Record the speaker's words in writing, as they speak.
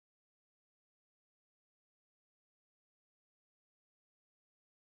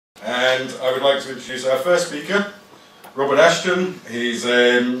And I would like to introduce our first speaker, Robert Ashton. He's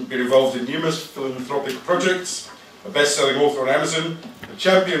been involved in numerous philanthropic projects, a best-selling author on Amazon, a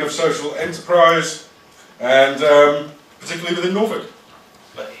champion of social enterprise, and particularly within Norfolk.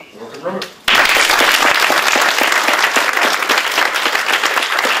 Welcome, Robert.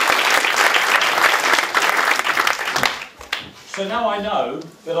 So now I know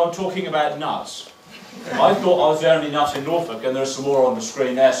that I'm talking about nuts. I thought I was the only nut in Norfolk, and there's some more on the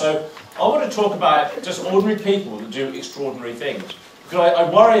screen there. So I want to talk about just ordinary people that do extraordinary things. Because I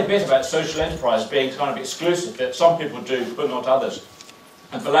worry a bit about social enterprise being kind of exclusive, that some people do, but not others.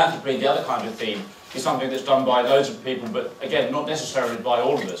 And philanthropy, the other kind of theme, is something that's done by loads of people, but again, not necessarily by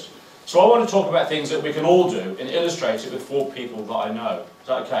all of us. So I want to talk about things that we can all do and illustrate it with 4 people that I know. Is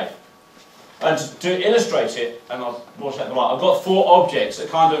that okay? And to illustrate it, and I'll watch that in the light, I've got 4 objects that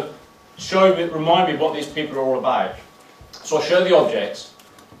kind of remind me what these people are all about. So I'll show the objects,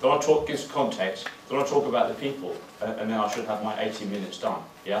 then I'll give some context, then I'll talk about the people, and then I should have my 18 minutes done.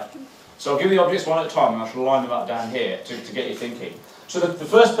 Yeah? So I'll give the objects one at a time, and I shall line them up down here to get you thinking. So the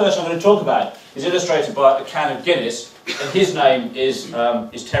first person I'm going to talk about is illustrated by a can of Guinness, and his name is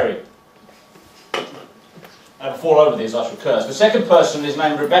Terry. And before over these, I shall curse. The second person is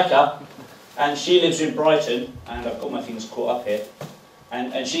named Rebecca, and she lives in Brighton, and I've got my things caught up here.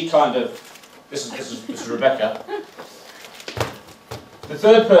 And she kind of, this is Rebecca. The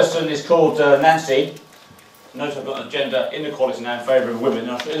third person is called Nancy. Notice I've got a gender inequality now in favour of women,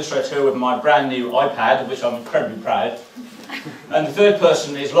 and I shall illustrate her with my brand new iPad, of which I'm incredibly proud. And the third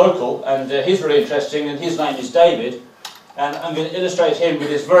person is local, and he's really interesting, and his name is David. And I'm going to illustrate him with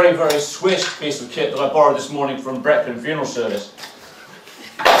this very, very swish piece of kit that I borrowed this morning from Brecon Funeral Service.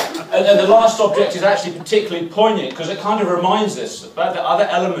 And the last object is actually particularly poignant because it kind of reminds us about the other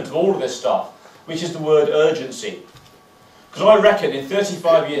element of all of this stuff, which is the word urgency. Because I reckon in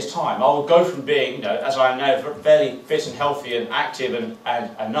 35 years' time I will go from being, you know, as I am now, fairly fit and healthy and active and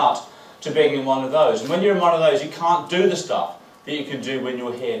a nut, to being in one of those. And when you're in one of those, you can't do the stuff that you can do when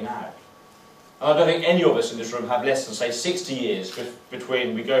you're here now. And I don't think any of us in this room have less than, say, 60 years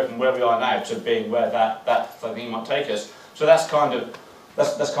between we go from where we are now to being where that thing might take us. So that's kind of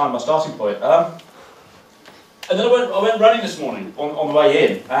my starting point. And then I went running this morning on the way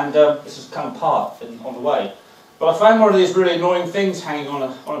in, and this is kind of part on the way. But I found one of these really annoying things hanging on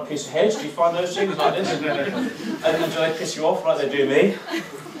a piece of hedge. Do you find those things like this? And do they piss you off like they do me?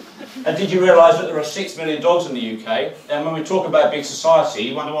 And did you realise that there are 6 million dogs in the UK? And when we talk about big society,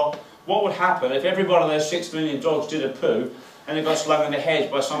 you wonder, well, what would happen if every one of those 6 million dogs did a poo and it got slung in the hedge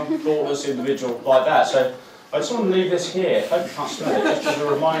by some thoughtless individual like that? So I just want to leave this here. I hope you can't smell it. It's just a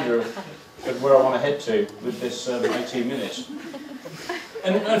reminder of where I want to head to with this 18 minutes.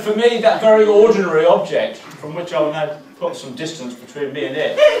 And for me, that very ordinary object, from which I will now put some distance between me and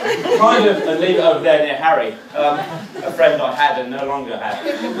it, kind of, and leave it over there near Harry, a friend I had and no longer have,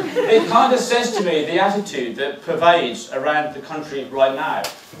 it kind of says to me the attitude that pervades around the country right now.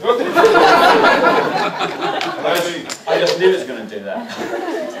 I just knew it was going to do that.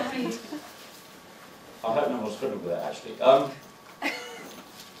 I hope no one's fiddled with that, actually.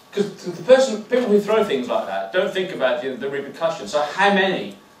 Because people who throw things like that don't think about the repercussions. So how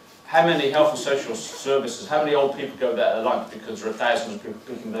many health and social services, how many old people go there at lunch because there are thousands of people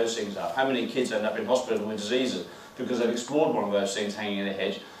picking those things up? How many kids end up in hospital with diseases because they've explored one of those things hanging in a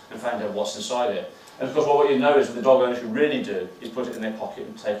hedge and found out what's inside it? And of course, what you know is that the dog owners who really do is put it in their pocket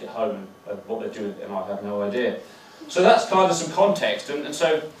and take it home, and what they do with it, and I have no idea. So that's kind of some context, and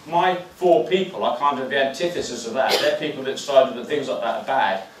so my 4 people are kind of the antithesis of that. They're people that decided that things like that are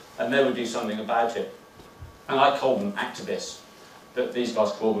bad, and they would do something about it. And I call them activists, but these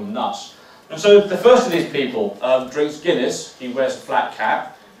guys call them nuts. And so the first of these people drinks Guinness. He wears a flat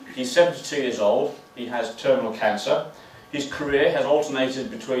cap. He's 72 years old. He has terminal cancer. His career has alternated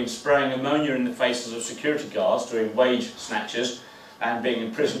between spraying ammonia in the faces of security guards, doing wage snatches, and being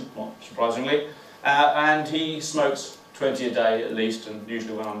in prison, not surprisingly. And he smokes 20 a day at least, and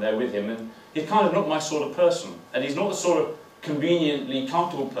usually when I'm there with him. And he's kind of not my sort of person. And he's not the sort of conveniently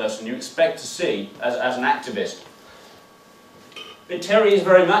comfortable person you expect to see as an activist. But Terry is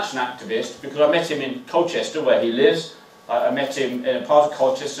very much an activist because I met him in Colchester, where he lives. I met him in a part of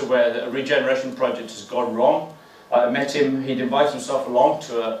Colchester where the regeneration project has gone wrong. I met him, he'd invited himself along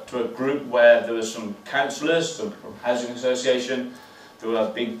to a group where there were some councillors from Housing Association. There were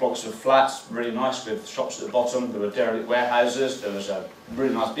big blocks of flats, really nice, with shops at the bottom. There were derelict warehouses. There was a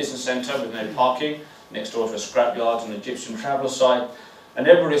really nice business centre with no parking, next door to a scrapyard and an Egyptian traveller site. And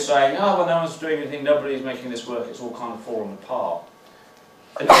everybody's saying, oh, well, no one's doing anything, nobody's making this work, it's all kind of falling apart.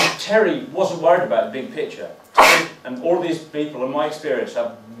 And Terry wasn't worried about the big picture. And all of these people, in my experience,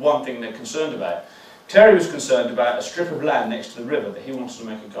 have one thing they're concerned about. Terry was concerned about a strip of land next to the river that he wants to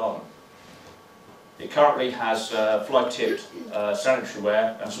make a garden. It currently has fly-tipped sanitary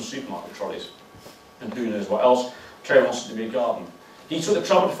ware and some supermarket trolleys. And who knows what else. Terry wants it to be a garden. He took the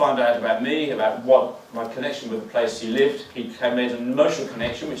trouble to find out about me, about what my connection with the place he lived. He made an emotional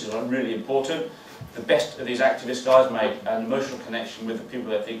connection, which is really important. The best of these activist guys make an emotional connection with the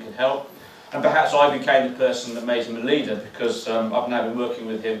people they think can help. And perhaps I became the person that made him a leader, because I've now been working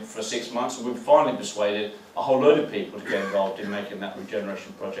with him for 6 months, and we've finally persuaded a whole load of people to get involved in making that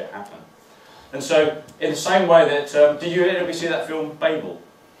regeneration project happen. And so, in the same way that, did you ever see that film Babel?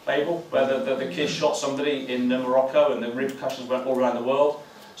 Babel, where the kids shot somebody in Morocco and the repercussions went all around the world?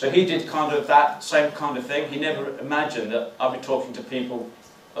 So he did kind of that same kind of thing. He never imagined that I'd be talking to people,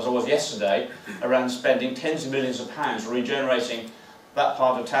 as I was yesterday, around spending tens of millions of pounds regenerating that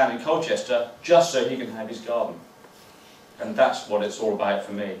part of town in Colchester just so he can have his garden. And that's what it's all about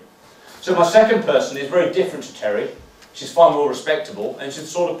for me. So my second person is very different to Terry. She's far more respectable, and she's the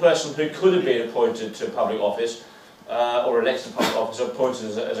sort of person who could have been appointed to public office or elected to public office, or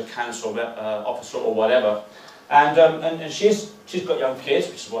appointed as a council officer or whatever. And she's got young kids,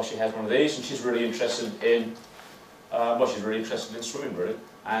 which is why she has one of these, and she's really interested in swimming, really.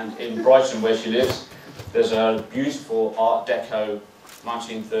 And in Brighton, where she lives, there's a beautiful Art Deco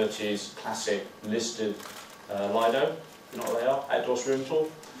 1930s classic listed Lido. You know what they are? Outdoor swimming pool,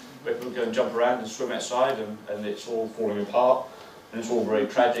 where people go and jump around and swim outside, and it's all falling apart, and it's all very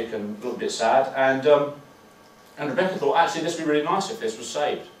tragic and a little bit sad. And Rebecca thought, actually, this would be really nice if this was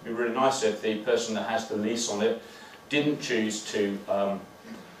saved. It would be really nice if the person that has the lease on it didn't choose to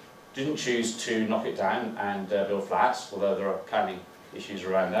knock it down and build flats, although there are planning issues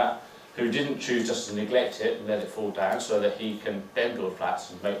around that. Who didn't choose just to neglect it and let it fall down so that he can then build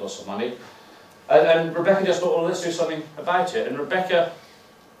flats and make lots of money. And Rebecca just thought, well, let's do something about it. And Rebecca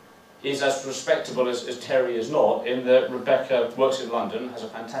is as respectable as Terry is not, in that Rebecca works in London, has a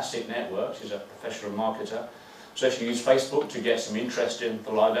fantastic network, she's a professional marketer. So she used Facebook to get some interest in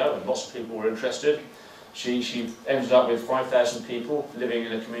the Lido, and lots of people were interested. She ended up with 5,000 people living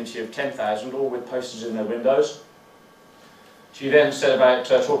in a community of 10,000, all with posters in their windows. She then set about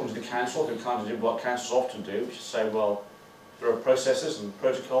talking to the council, who kind of did what councils often do, which is say, well, there are processes and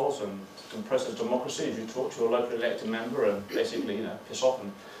protocols and process democracy. If you talk to a local elected member and basically, you know, piss off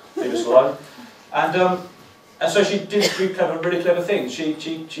and leave us alone. And so she did three really clever things.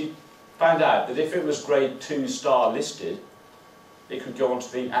 She found out that if it was grade 2 star listed, it could go onto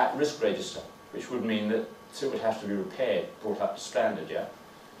the at-risk register, which would mean that it would have to be repaired, brought up to standard, yeah?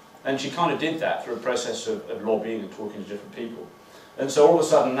 And she kind of did that through a process of lobbying and talking to different people. And so all of a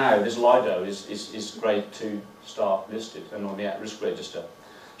sudden now, this Lido is grade 2 star listed and on the at-risk register.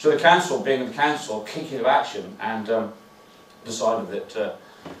 So the council, being the council, kicked into action and decided that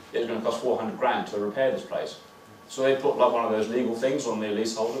it was going to cost 400 grand to repair this place. So they put like one of those legal things on the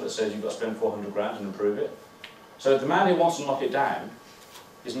leaseholder that says you've got to spend 400 grand and improve it. So the man who wants to knock it down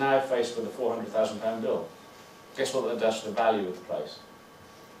is now faced with a £400,000 bill. Guess what that does to the value of the place?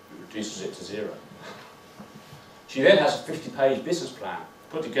 It reduces it to zero. She then has a 50-page business plan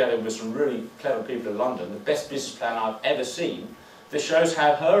put together with some really clever people in London, the best business plan I've ever seen, that shows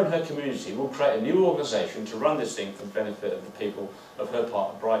how her and her community will create a new organisation to run this thing for the benefit of the people of her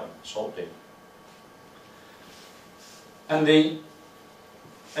part of Brighton, Saltdean. And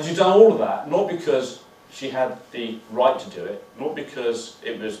she's done all of that, not because she had the right to do it, not because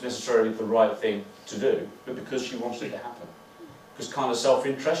it was necessarily the right thing to do, but because she wanted it to happen. Because kind of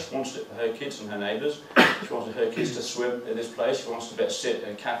self-interest, she wanted it for her kids and her neighbours. She wanted her kids to swim in this place. She wants to be able to sit in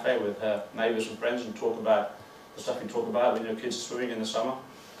a cafe with her neighbours and friends and talk about the stuff you talk about when your kids are swimming in the summer.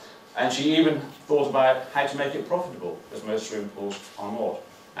 And she even thought about how to make it profitable, because most swimming pools are not.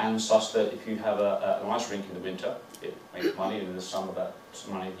 And such that if you have an ice rink in the winter, it makes money, and in the summer that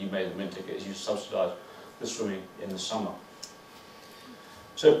money you made in the winter gets you to subsidise the swimming in the summer.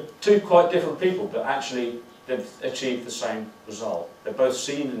 So two quite different people, but actually they've achieved the same result. They've both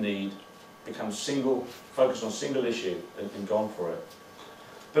seen the need, become single, focused on a single issue, and gone for it.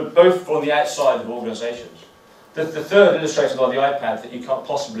 But both from the outside of organisations. The third illustrated by the iPad that you can't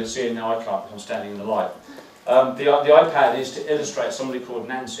possibly see, and now I can't because I'm standing in the light. The iPad is to illustrate somebody called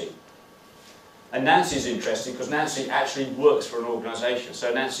Nancy. And Nancy's interesting because Nancy actually works for an organisation.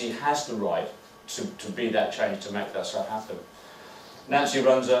 So Nancy has the right to be that change, to make that stuff happen. Nancy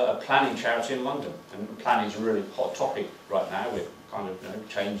runs a planning charity in London, and planning is a really hot topic right now with kind of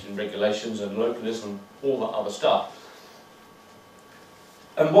change in regulations and localism and all that other stuff.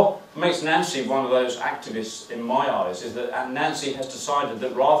 And what makes Nancy one of those activists in my eyes is that Nancy has decided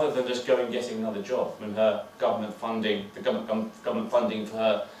that rather than just going and getting another job when her government funding, the government funding for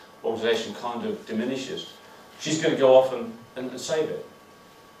her organisation kind of diminishes, she's going to go off and save it.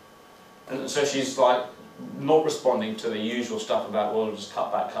 And so she's like not responding to the usual stuff about, well, just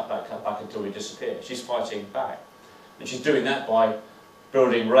cut back until we disappear. She's fighting back. And she's doing that by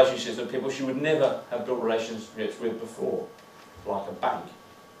building relationships with people she would never have built relationships with before, like a bank,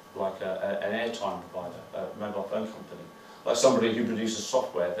 like an airtime provider, a mobile phone company, like somebody who produces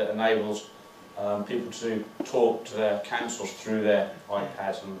software that enables people to talk to their councils through their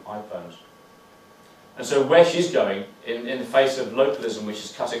iPads and iPhones. And so where she's going, in the face of localism, which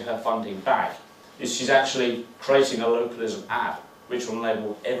is cutting her funding back, is she's actually creating a localism app which will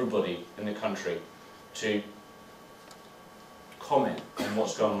enable everybody in the country to comment on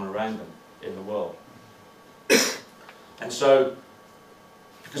what's going on around them in the world. And so,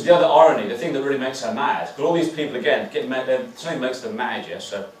 because the other irony, the thing that really makes her mad, because all these people again get mad, something makes them mad, yes,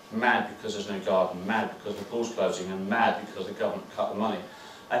 so mad because there's no garden, mad because the pool's closing, and mad because the government cut the money,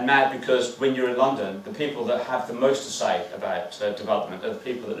 and mad because when you're in London, the people that have the most to say about development are the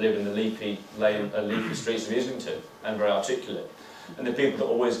people that live in the leafy streets of Islington and very articulate, and the people that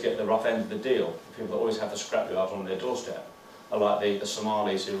always get the rough end of the deal, the people that always have the scrapyard on their doorstep, are like the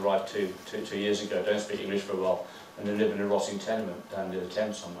Somalis who arrived two years ago, don't speak English very well, and they live in a rotting tenement down near the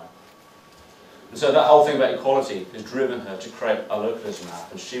Thames somewhere. And so that whole thing about equality has driven her to create a localism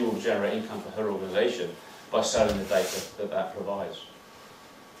app, and she will generate income for her organisation by selling the data that provides.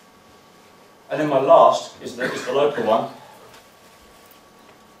 And then my last is the local one.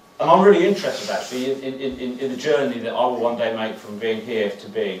 And I'm really interested actually in the journey that I will one day make from being here to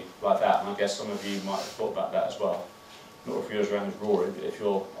being like that, and I guess some of you might have thought about that as well. Not if you're as young as Rory, but if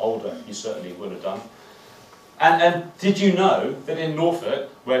you're older, you certainly would have done. And did you know that in Norfolk,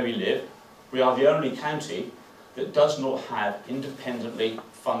 where we live, we are the only county that does not have independently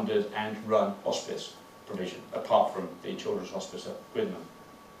funded and run hospice provision, apart from the Children's Hospice at Gwynman.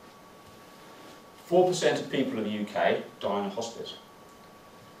 4% of people in the UK die in a hospice,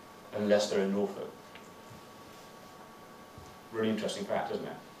 unless they're in Norfolk. Really interesting fact, isn't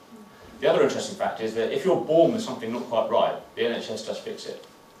it? The other interesting fact is that if you're born with something not quite right, the NHS does fix it.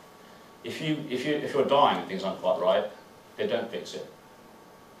 If you're dying and things aren't quite right, they don't fix it.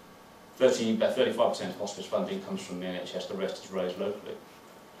 About 35% of hospice funding comes from the NHS, the rest is raised locally.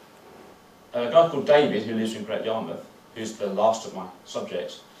 A guy called David, who lives in Great Yarmouth, who's the last of my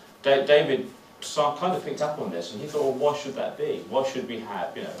subjects, David kind of picked up on this, and he thought, well, why should that be? Why should we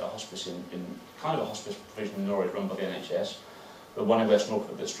have, you know, a hospice in kind of a hospice provision in Norwich run by the NHS, but one in West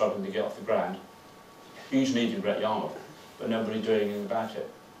Norfolk that's struggling to get off the ground, huge need in Great Yarmouth, but nobody doing anything about it.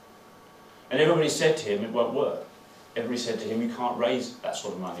 And everybody said to him, it won't work. Everybody said to him, you can't raise that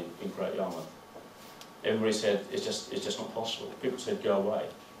sort of money in Great Yarmouth. Everybody said, it's just not possible. People said, go away.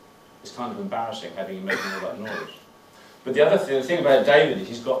 It's kind of embarrassing having him making all that noise. But the thing about David is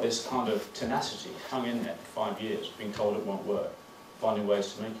he's got this kind of tenacity, hung in there for 5 years, being told it won't work, finding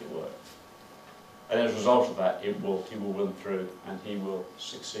ways to make it work. And as a result of that, he will win through and he will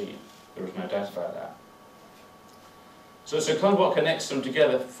succeed. There is no doubt about that. So kind of what connects them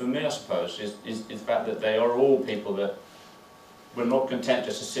together for me, I suppose, is the fact that they are all people that were not content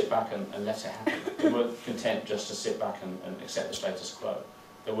just to sit back and let it happen. They weren't content just to sit back and accept the status quo.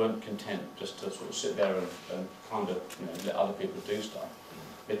 They weren't content just to sort of sit there and kind of, you know, let other people do stuff.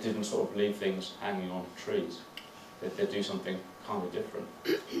 They didn't sort of leave things hanging on trees. They'd do something kind of different.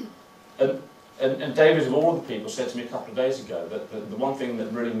 And David, of all the people, said to me a couple of days ago that the one thing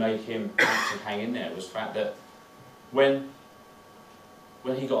that really made him actually hang in there was the fact that when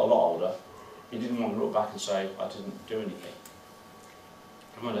he got a lot older, he didn't want to look back and say, I didn't do anything.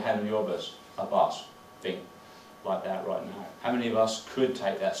 I wonder how many of us think like that right now. How many of us could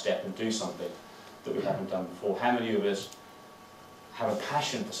take that step and do something that we haven't done before? How many of us have a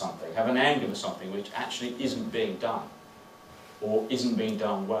passion for something, have an anger for something which actually isn't being done, or isn't being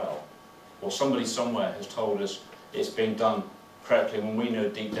done well, or somebody somewhere has told us it's being done correctly when we know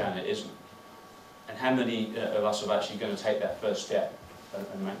deep down it isn't? And how many of us are actually going to take that first step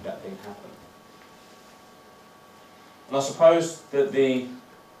and make that thing happen? And I suppose that the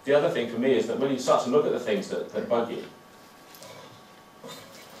other thing for me is that when you start to look at the things that bug you,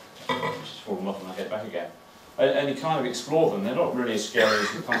 just fall them off and I get back again, and you kind of explore them, they're not really as scary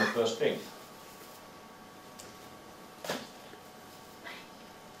as you kind of first think.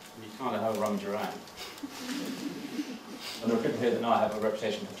 You kind of have a rummage around. And there are people here that know I have a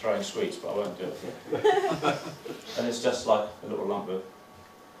reputation for throwing sweets, but I won't do it. And it's just like a little lump of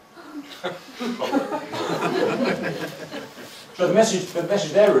So the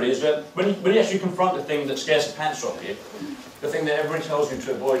message there really is that when you actually confront the thing that scares the pants off you, the thing that everybody tells you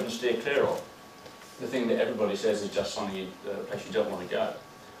to avoid and steer clear of, the thing that everybody says is just something a place you don't want to go,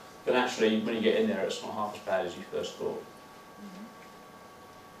 then actually when you get in there it's not half as bad as you first thought.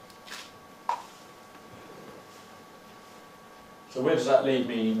 So where does that leave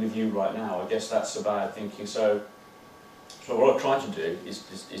me with you right now? I guess that's about thinking, so what I've tried to do is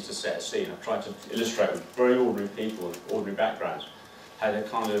to set a scene. I've tried to illustrate with very ordinary people with ordinary backgrounds how they've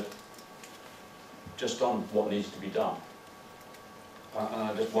kind of just done what needs to be done. And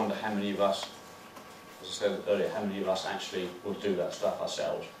I just wonder how many of us, as I said earlier, how many of us actually will do that stuff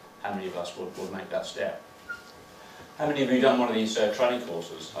ourselves? How many of us will make that step? How many of you done one of these training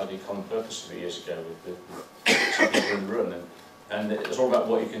courses? I did Common Purpose a few years ago with some people in the room, and it's all about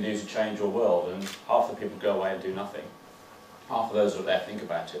what you can do to change your world, and half the people go away and do nothing. Half of those that are there think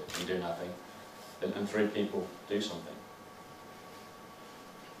about it and do nothing, and 3 people do something.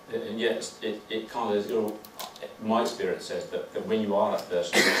 And yet, it kind of, my experience says that when you are that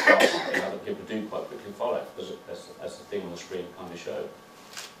person, you start something, other people do quite quickly follow, as the thing on the screen kind of showed.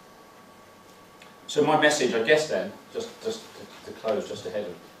 So my message, I guess then, just to close just ahead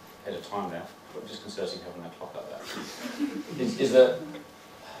of time now, I'm just considering having that clock like that, is that,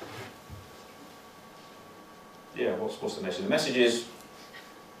 yeah, what's the message? The message is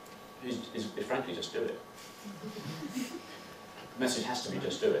frankly, just do it. The message has to be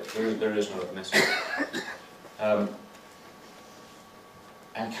just do it. There is no other message.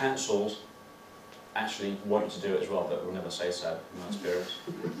 And councils actually want you to do it as well, but will never say so, in my experience.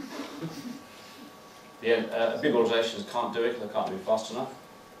 Big organisations can't do it because they can't move fast enough.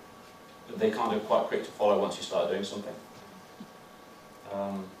 But they can't do it quite quick to follow once you start doing something.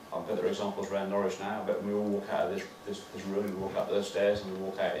 I bet there are examples around Norwich now. I bet when we all walk out of this room, we walk up those stairs and we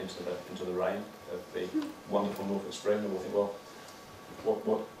walk out into the rain of the wonderful Norfolk spring, and we'll think, well,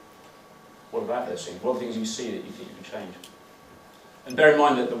 what about those things? What are the things you see that you think you can change? And bear in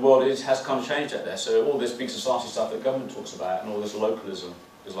mind that the world has kind of changed out there. So all this big society stuff that government talks about and all this localism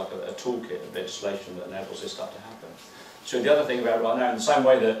is like a toolkit of legislation that enables this stuff to happen. So the other thing about it right now, in the same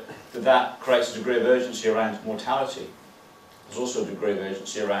way that creates a degree of urgency around mortality, there's also a degree of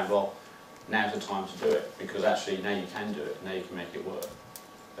urgency around, well, now's the time to do it, because actually now you can do it, now you can make it work.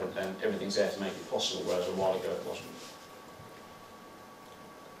 And everything's there to make it possible, whereas a while ago it wasn't.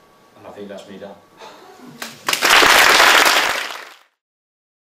 And I think that's me done.